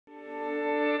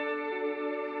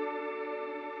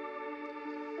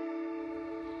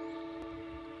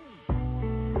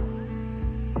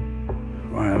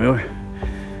Really?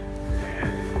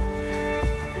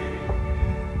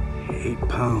 8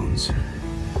 pounds.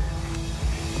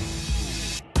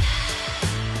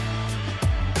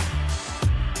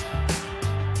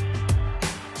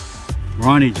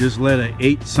 Ronnie just let an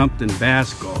 8-something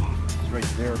bass go. It's right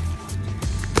there.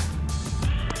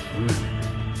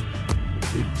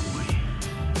 Big boy.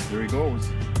 There he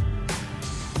goes.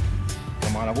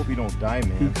 Come on, I hope you don't die,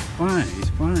 man. He's fine, he's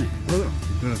fine. Look at him,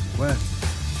 he's gonna splash.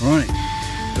 Ronnie,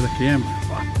 to the camera.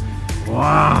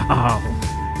 Wow!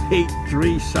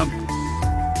 8-3 something.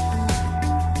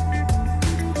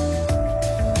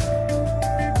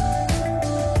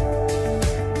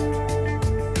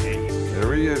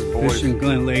 There he is, boys. Fishing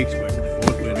Glen Lakes with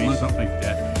something like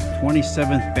that.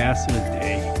 27th bass of the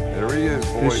day. There he is,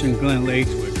 boys. Fishing Glen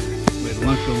Lakes with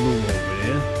Lunkaloo over there.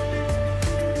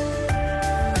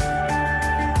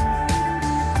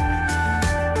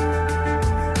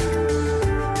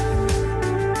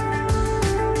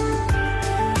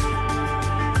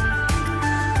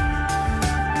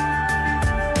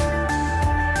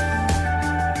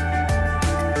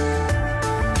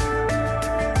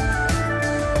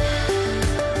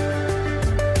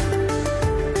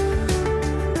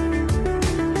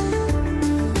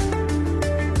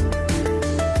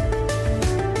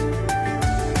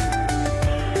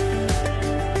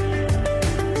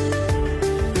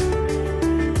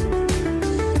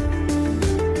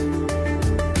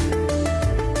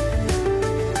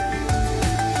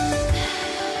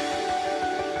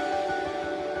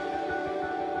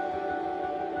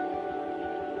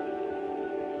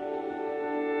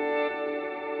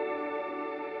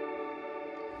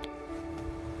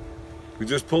 We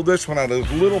just pulled this one out of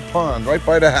this little pond right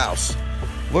by the house.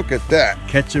 Look at that.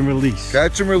 Catch and release.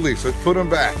 Catch and release. Let's put them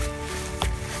back.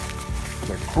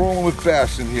 They're crawling with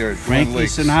bass in here. At Frankie Glen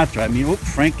Lakes. Sinatra. I mean,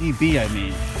 Frankie B. I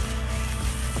mean.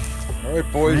 All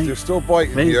right, boys. They're still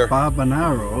biting here.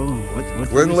 Barbanaro. What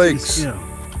Glen Lakes.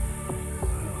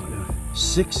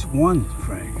 6-1,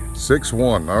 Frank.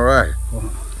 6-1. All right.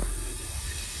 Oh.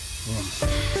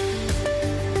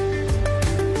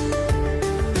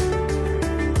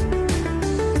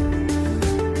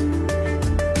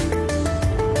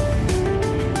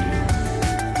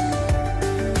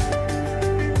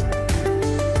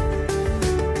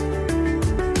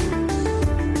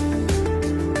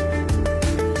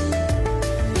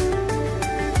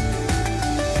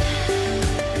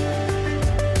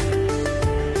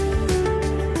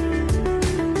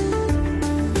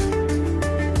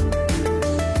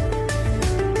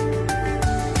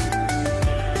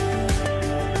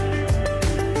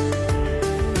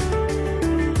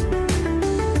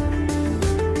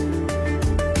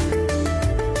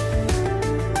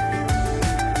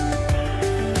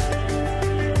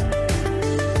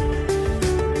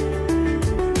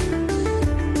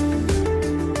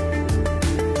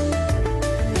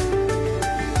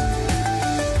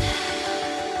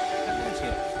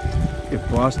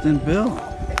 Boston Bill.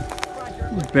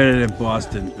 Who's better than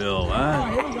Boston Bill,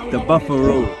 huh? The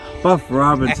Buffalo, Buff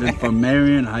Robinson from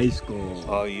Marion High School.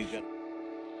 Oh, you got.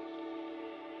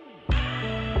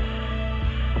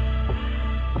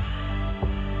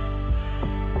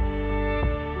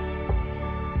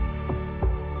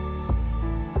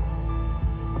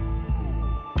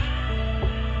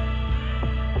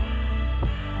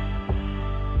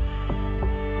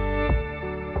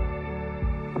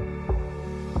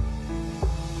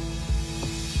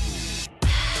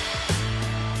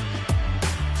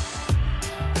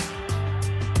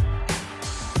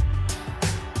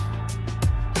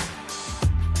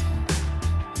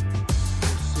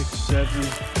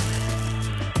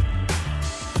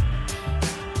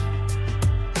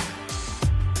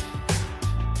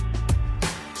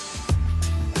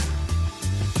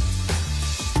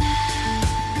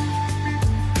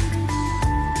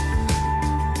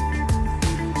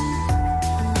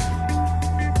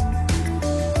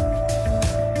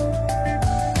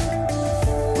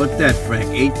 What's that, Frank?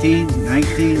 18,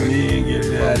 19? Man,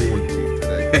 get out of here.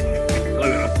 Look at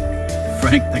him.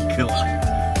 Frank the Killer.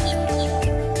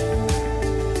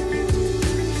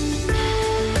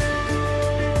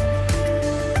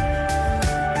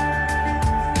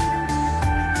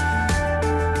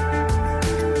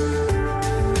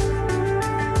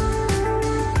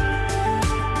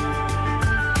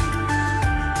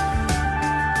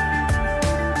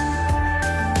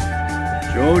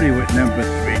 Jody with number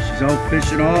 3. She's out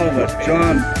fishing all of us.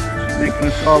 John, she's making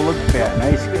us all look bad.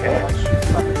 Nice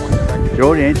catch.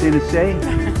 Jody, anything to say?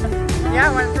 Yeah,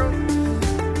 I want to throw.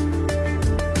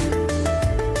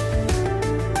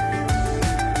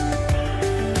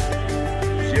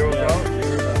 Zero's out?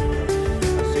 Zero's out.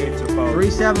 I say it's about 3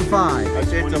 3.75. I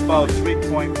say it's about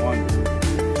 3.1.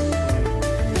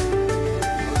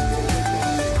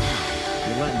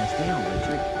 You're letting us down,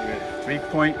 Richard.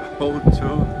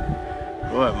 3.02.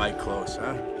 Boy, am I close,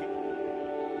 huh?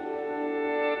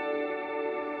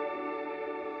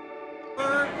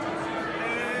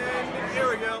 And here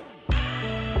we go.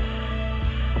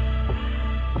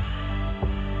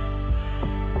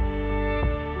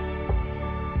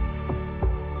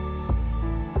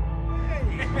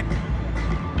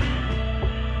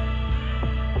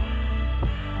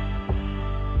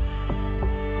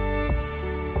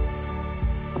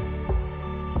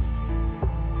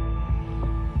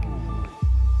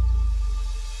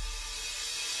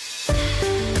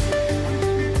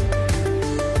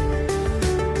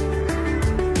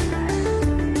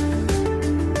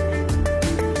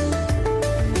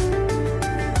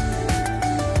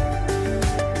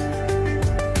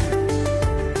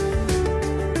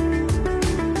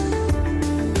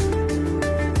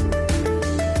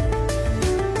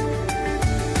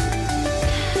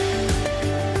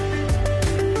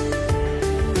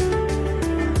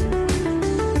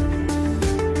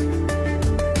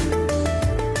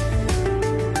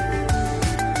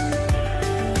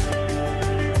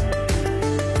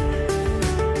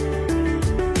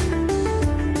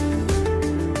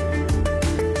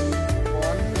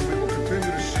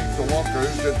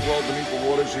 That dwell beneath the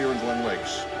waters here in Glen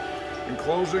Lakes. In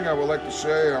closing, I would like to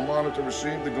say I'm honored to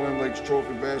receive the Glen Lakes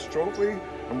Trophy Bass Trophy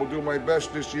and will do my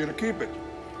best this year to keep it.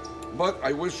 But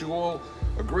I wish you all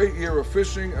a great year of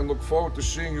fishing and look forward to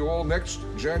seeing you all next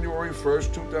January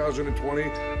 1st, 2020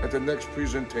 at the next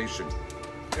presentation.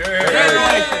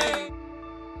 Yay!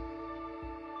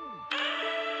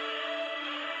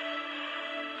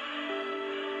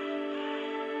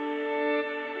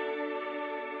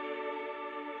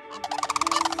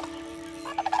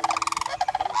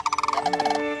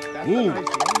 Ooh.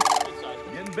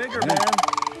 Getting bigger, man.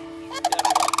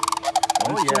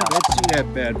 Oh yeah. Let's see that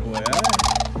bad boy, huh?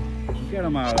 Get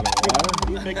him out of the water.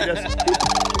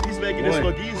 He's making this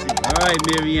look easy. All right,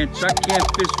 Marianne. Chuck can't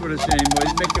fish with us anymore.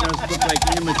 He's making us look like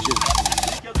amateurs.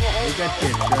 Look at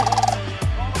this, Chuck.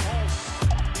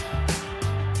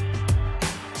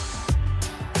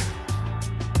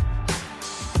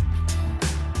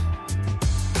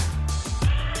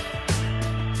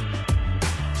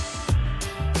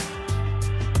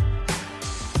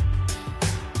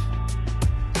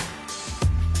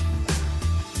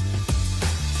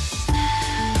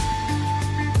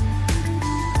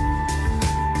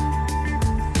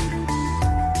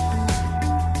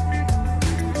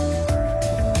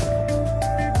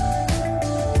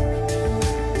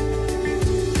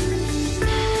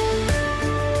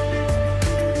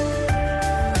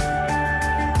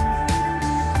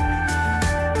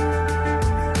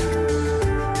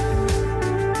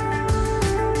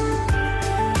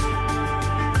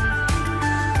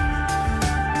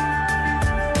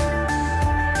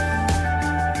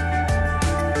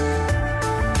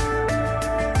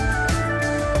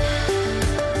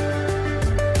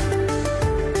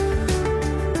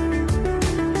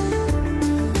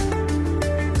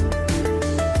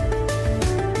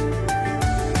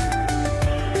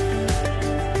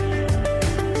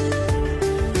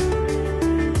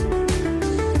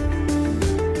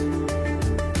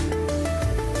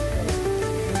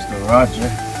 Roger.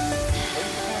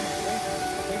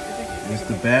 There's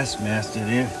the bass master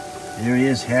there. There he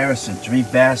is, Harrison. 3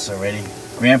 bass already.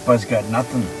 Grandpa's got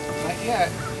nothing. Not yet.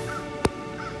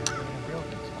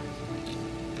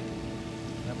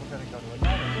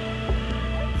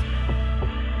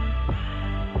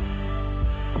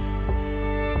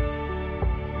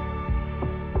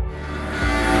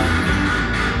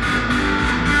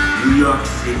 New York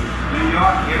City. New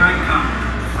York, here I come.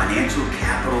 The financial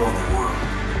capital of the world.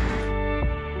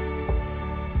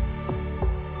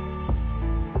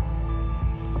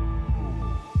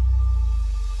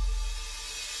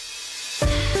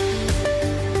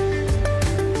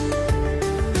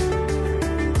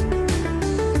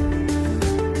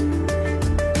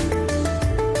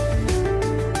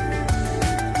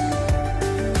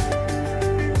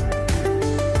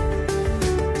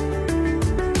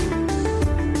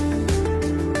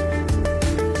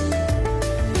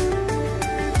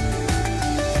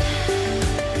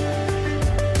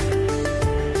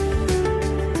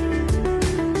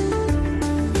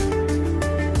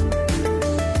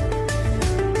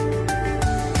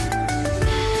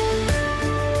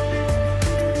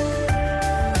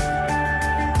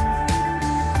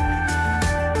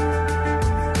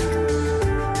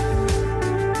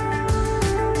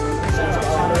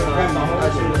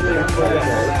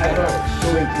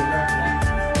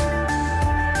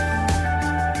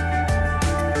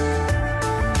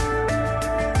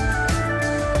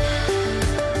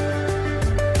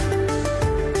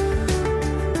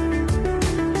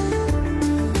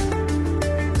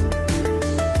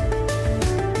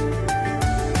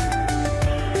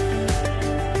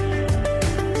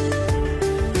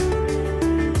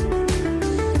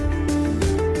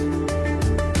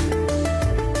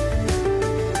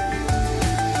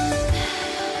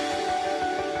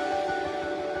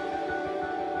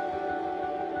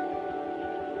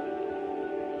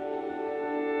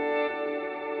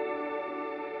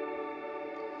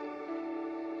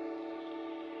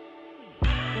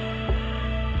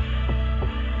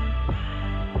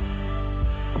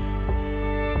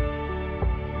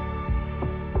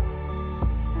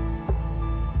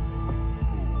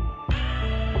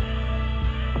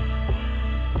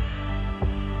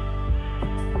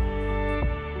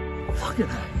 Look at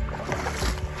that.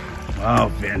 Wow,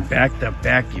 Finn, back the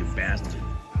back, you bastard.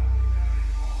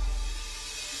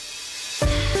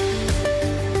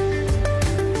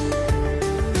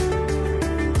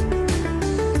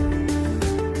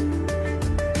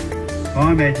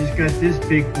 Oh man, just got this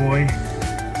big boy.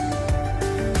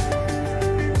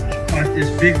 Caught this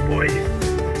big boy.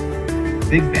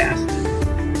 Big bastard.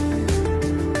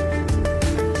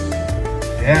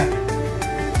 Yeah.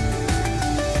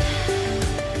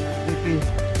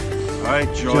 All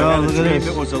right, Joe. Joe, look at this.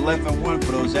 It was 11-1,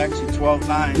 but it was actually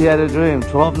 12-9. Yeah, the dream.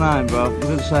 12-9, bro. Look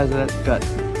at the size of that gut.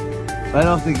 Right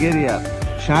off the giddy up.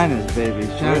 Shiners, baby.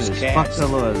 Shiners. Fuck the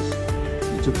laws.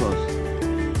 You're too close.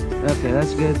 Okay,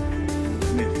 that's good.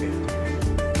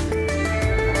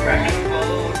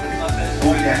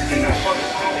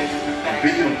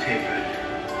 Videotape it.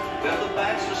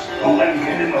 Don't let him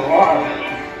get in the water.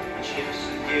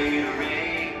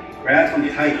 Grab him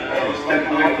tight and step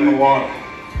away from the water.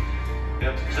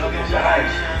 Look at his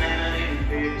eyes.